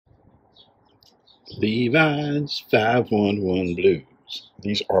Levi's 511 Blues.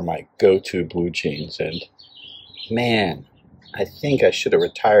 These are my go-to blue jeans, and man, I think I should have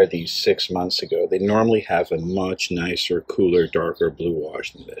retired these 6 months ago. They normally have a much nicer, cooler, darker blue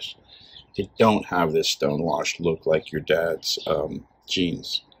wash than this. They don't have this stonewashed look like your dad's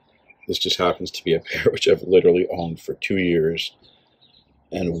jeans. This just happens to be a pair which I've literally owned for 2 years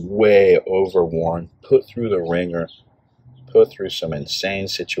and way overworn, put through the ringer, put through some insane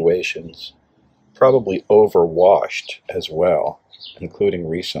situations, probably overwashed as well, including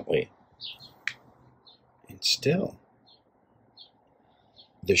recently. And still,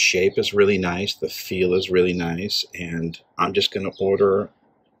 the shape is really nice, the feel is really nice, and I'm just going to order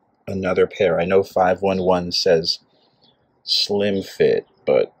another pair. I know 511 says slim fit,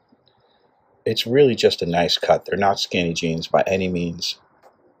 but it's really just a nice cut. They're not skinny jeans by any means,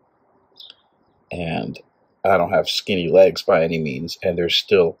 and I don't have skinny legs by any means, and there's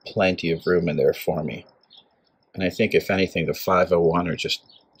still plenty of room in there for me. And I think, if anything, the 501 are just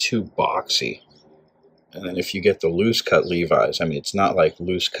too boxy. And then if you get the loose cut Levi's, I mean, it's not like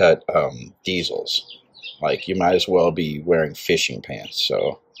loose cut diesels. Like, you might as well be wearing fishing pants.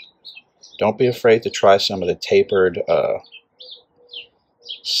 So don't be afraid to try some of the tapered,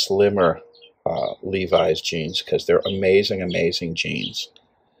 slimmer Levi's jeans, because they're amazing, amazing jeans.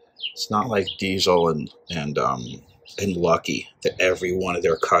 It's not like Diesel and Lucky that every one of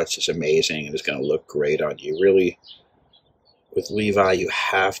their cuts is amazing and is going to look great on you. Really, with Levi, you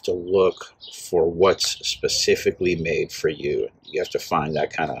have to look for what's specifically made for you. You have to find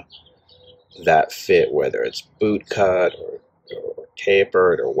that fit, whether it's boot cut or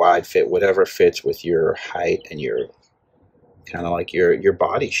tapered or wide fit, whatever fits with your height and your kind of like your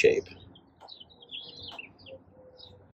body shape.